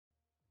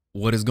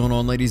What is going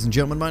on, ladies and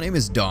gentlemen? My name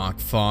is Doc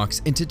Fox,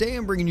 and today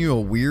I'm bringing you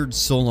a weird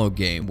solo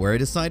game where I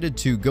decided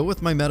to go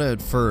with my meta at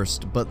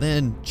first, but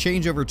then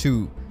change over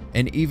to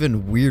an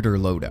even weirder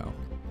loadout.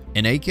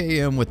 An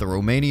AKM with a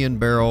Romanian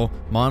barrel,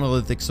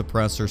 monolithic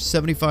suppressor,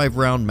 75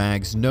 round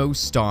mags, no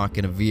stock,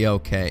 and a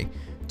VLK.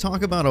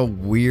 Talk about a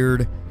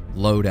weird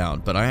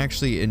loadout, but I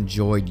actually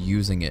enjoyed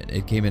using it.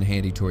 It came in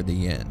handy toward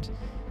the end.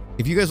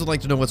 If you guys would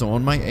like to know what's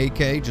on my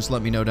AK, just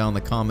let me know down in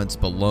the comments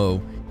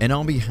below, and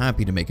I'll be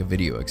happy to make a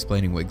video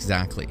explaining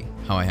exactly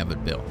how I have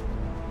it built.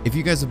 If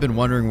you guys have been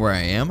wondering where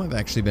I am, I've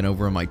actually been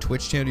over on my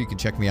Twitch channel. You can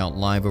check me out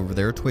live over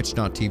there,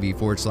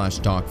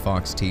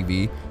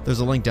 twitch.tv/DocFoxTV.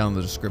 There's a link down in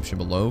the description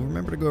below.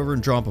 Remember to go over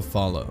and drop a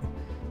follow.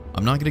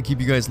 I'm not going to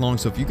keep you guys long,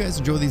 so if you guys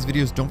enjoy these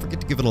videos, don't forget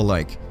to give it a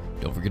like.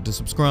 Don't forget to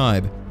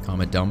subscribe,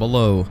 comment down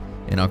below,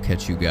 and I'll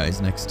catch you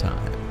guys next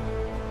time.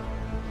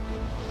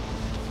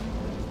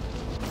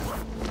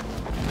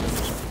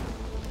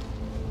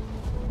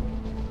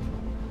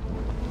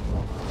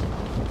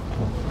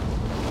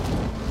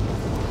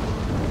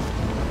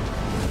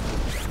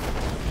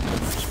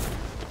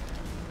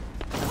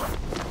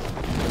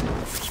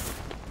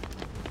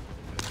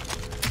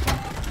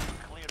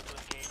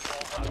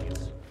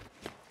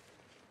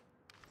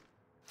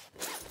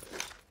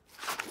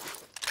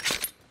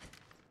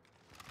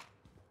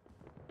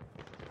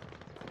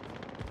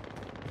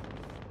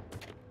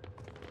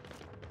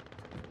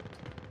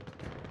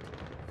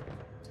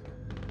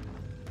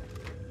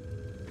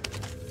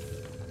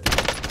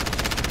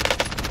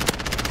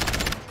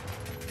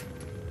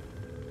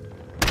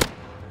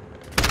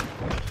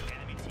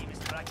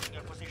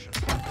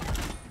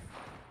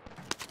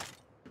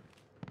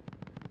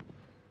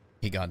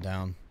 He got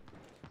down.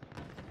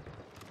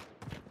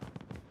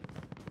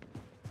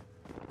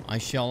 I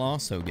shall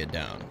also get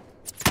down.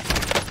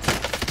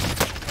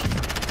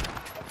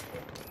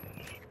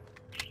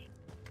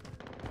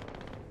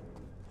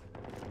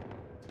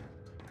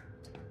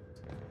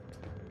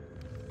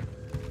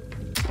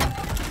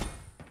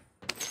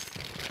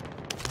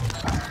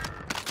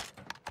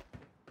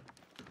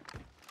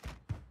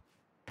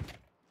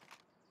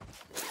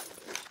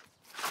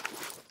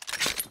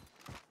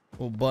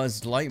 Well,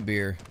 buzzed light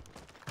beer.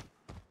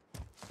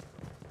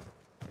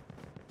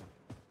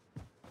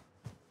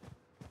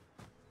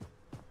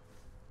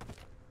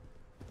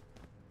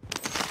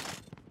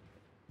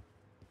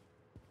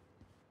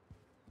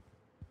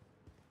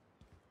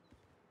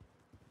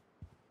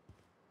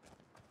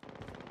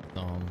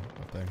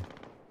 Up there.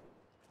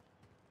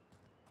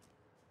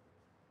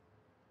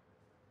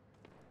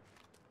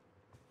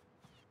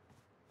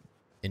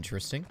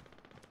 Interesting.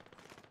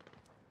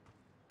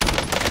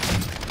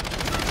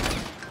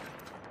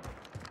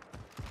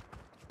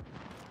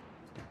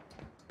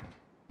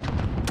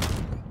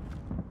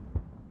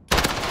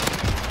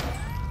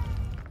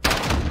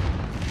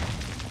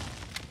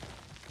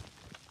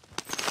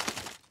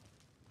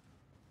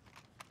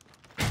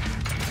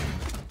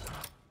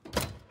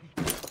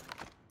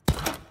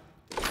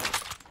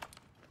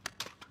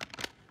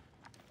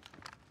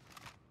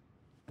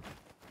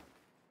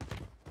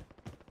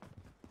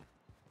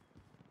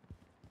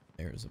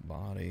 There's a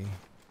body.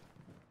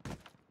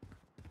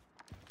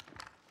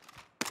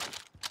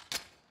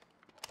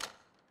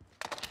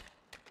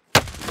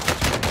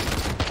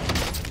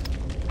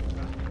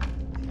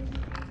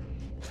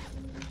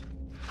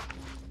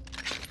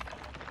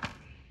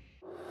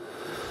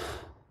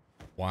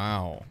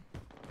 Wow.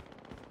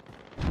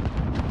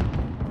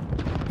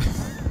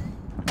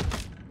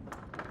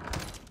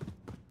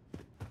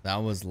 That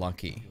was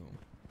lucky.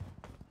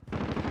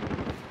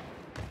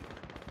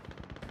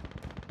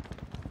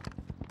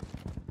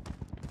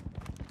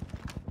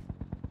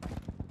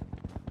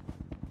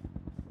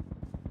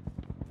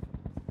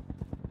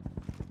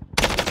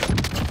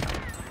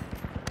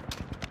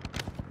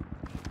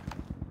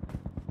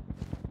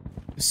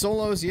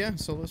 Solos, yeah,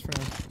 solos for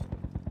now.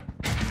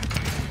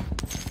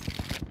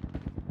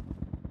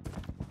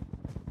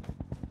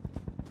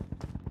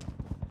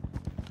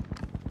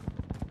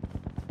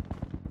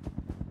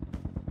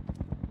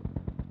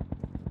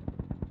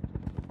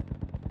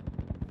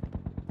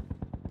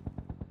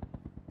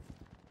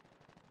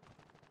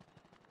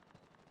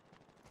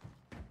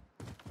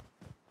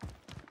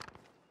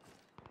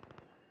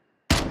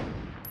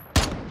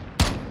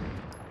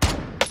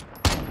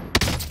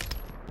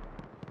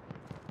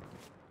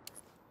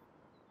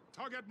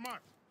 Target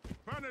marked.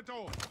 Burn it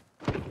all.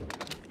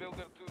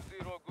 Builder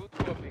 2-0, good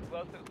copy.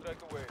 Cluster strike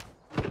away.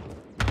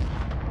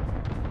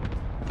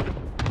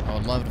 I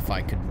would love it if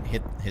I could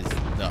hit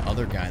the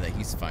other guy that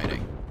he's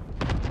fighting.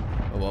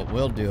 But what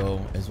we'll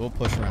do is we'll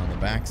push around the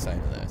back side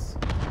of this.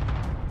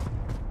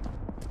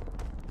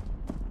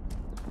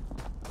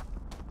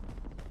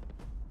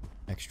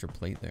 Extra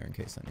plate there in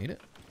case I need it.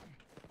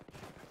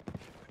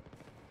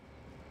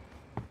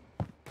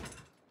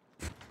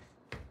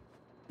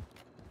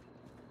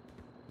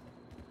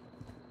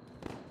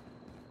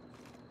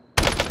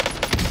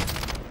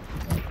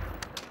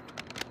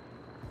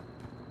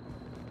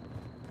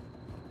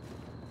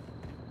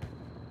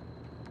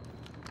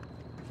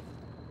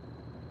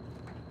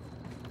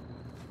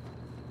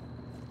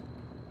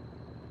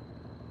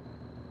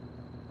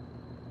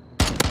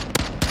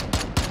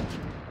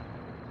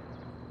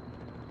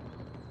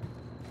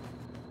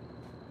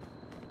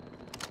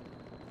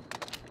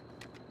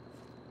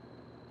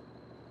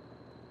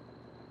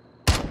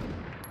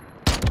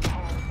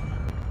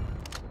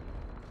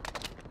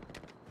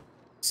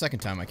 second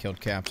time I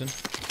killed Captain.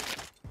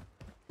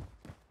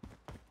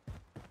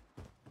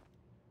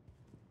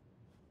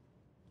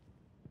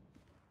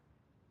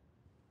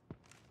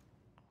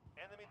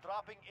 Enemy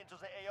dropping into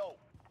the AO.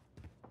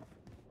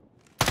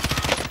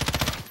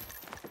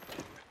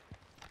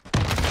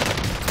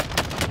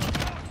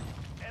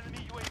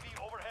 Enemy UAV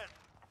overhead.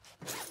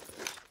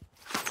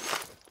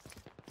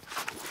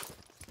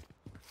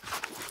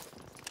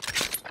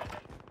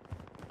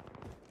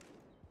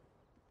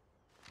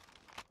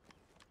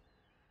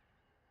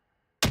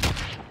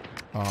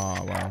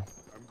 Oh, wow.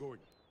 I'm going.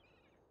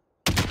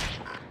 I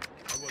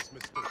was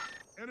mistaken.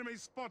 Enemy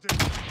spotted.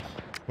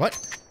 What?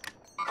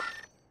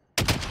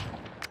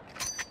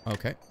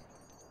 Okay.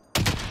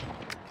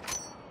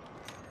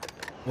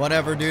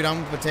 Whatever, dude.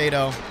 I'm a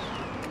potato.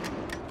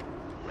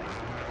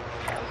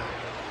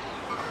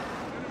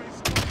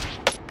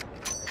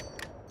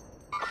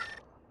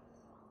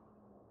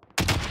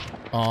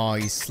 Oh,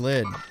 he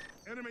slid.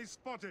 Enemy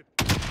spotted.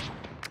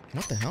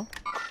 What the hell?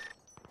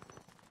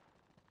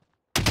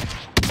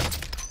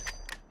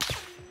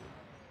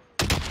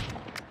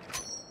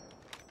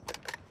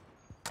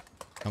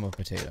 I'm a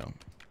potato.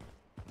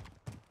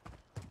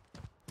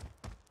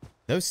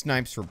 Those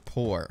snipes were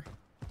poor.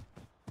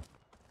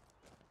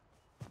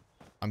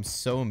 I'm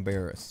so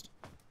embarrassed.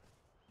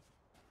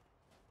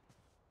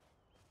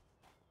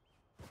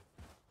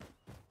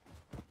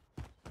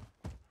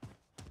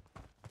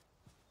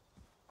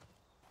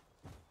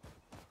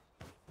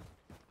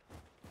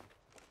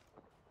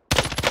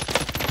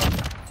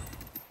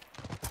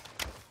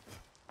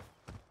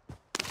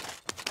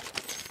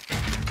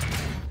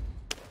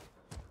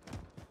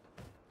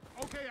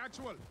 Okay,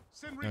 actual.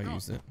 Send I'll recon.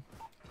 use it.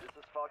 This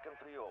is Falcon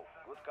 3-0.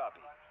 Good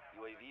copy.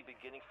 UAV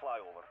beginning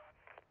flyover.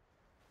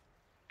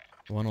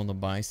 One on the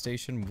buy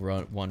station,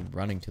 one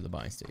running to the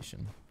buy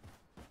station.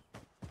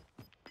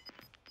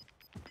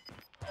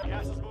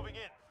 Gas is moving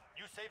in.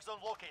 New safe zone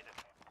located.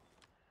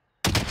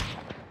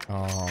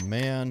 Oh,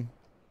 man.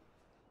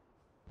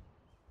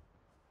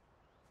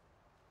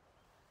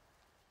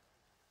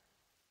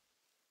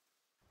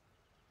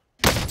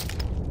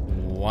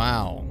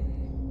 Wow.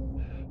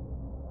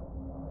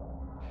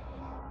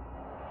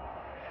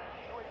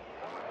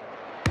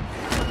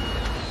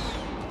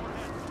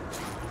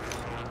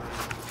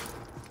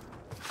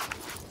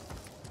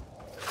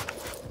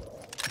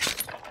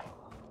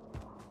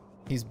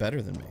 He's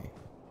better than me.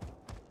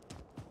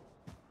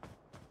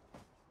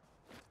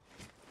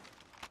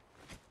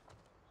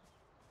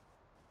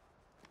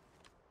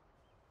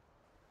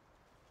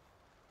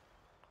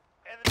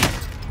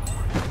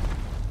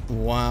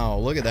 Wow,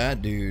 look at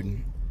that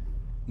dude.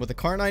 With a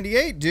Car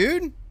 98,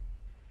 dude.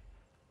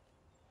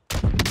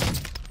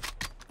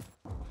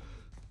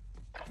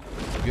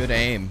 Good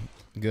aim.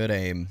 Good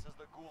aim. This is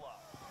the gulag.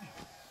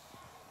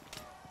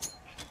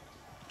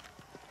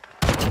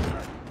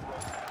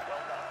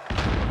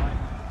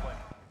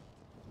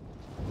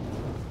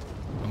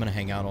 I'm gonna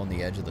hang out on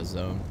the edge of the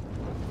zone.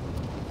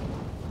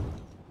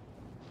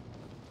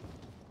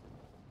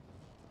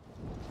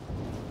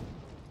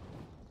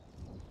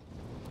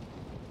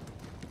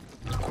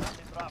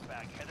 Drop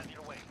back headed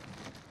your way.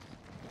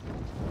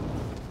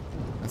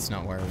 That's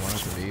not where I want it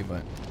to be,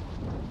 but...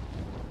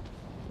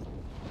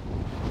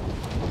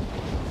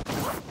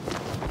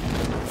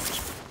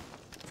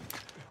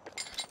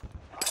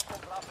 Hostile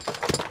dropping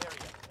into the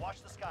area.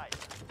 Watch the skies.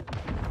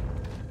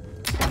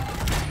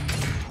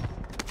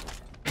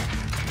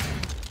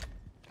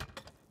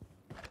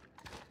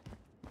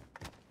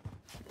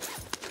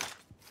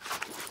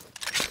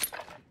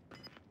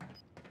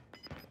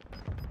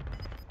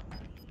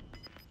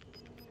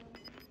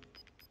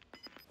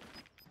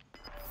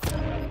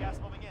 Gas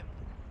moving in.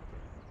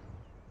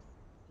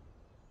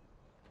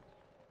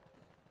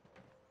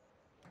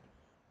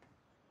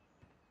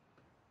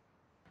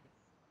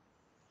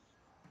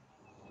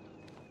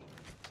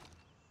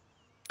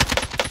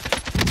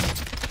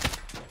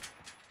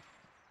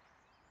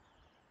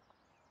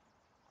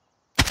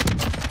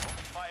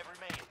 Five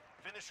remain.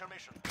 Finish your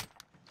mission.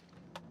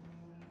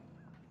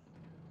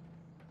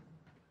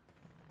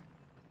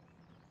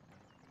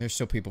 There's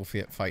still people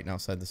fighting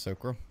outside the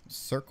circle.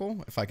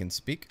 Circle, if I can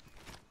speak.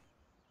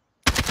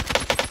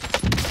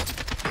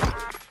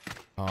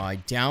 Oh, I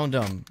downed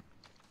him.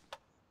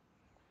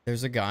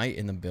 There's a guy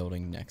in the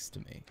building next to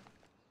me.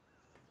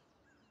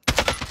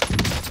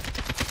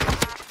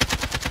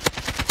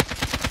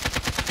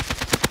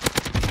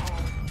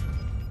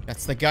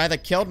 That's the guy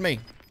that killed me.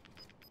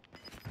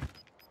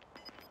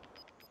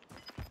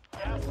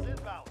 Gas is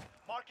inbound.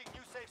 Marking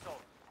new safe zone.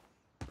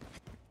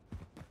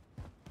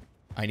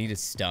 I need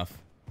his stuff.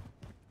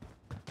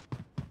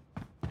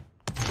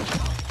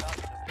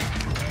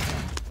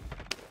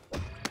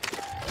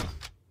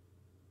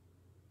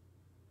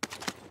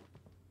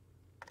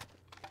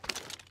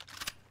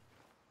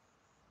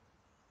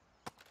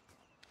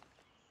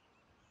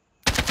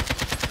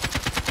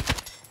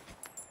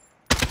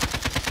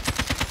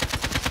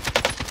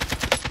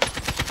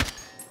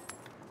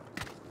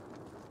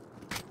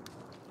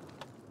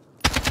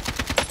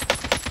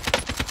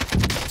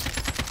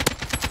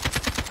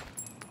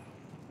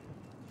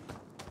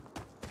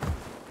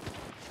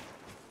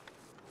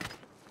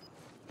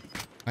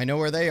 I know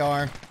where they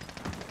are.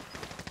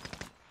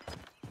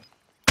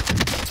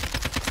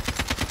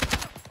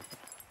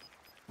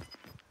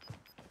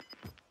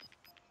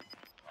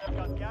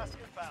 Got gas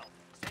inbound.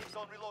 Safe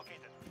zone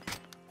relocated.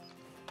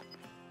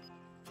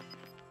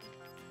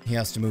 He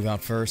has to move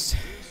out first.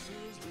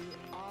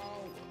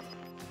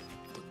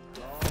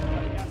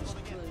 Gas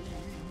moving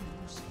in.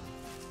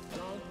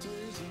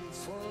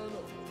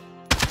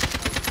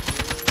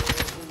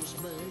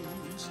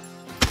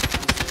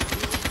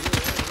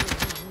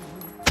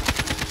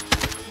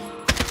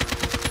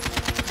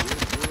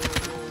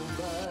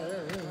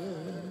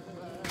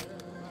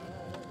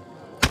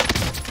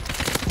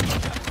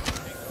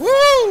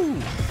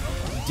 Woo!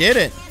 Did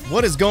it.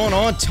 What is going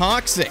on,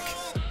 Toxic?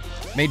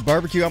 Made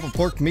barbecue apple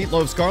pork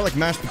meatloaves, garlic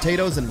mashed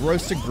potatoes, and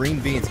roasted green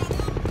beans.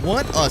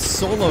 What a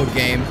solo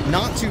game.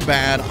 Not too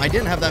bad. I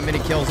didn't have that many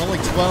kills, only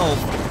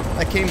 12.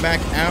 I came back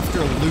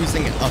after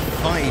losing a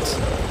fight.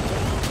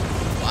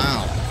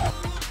 Wow.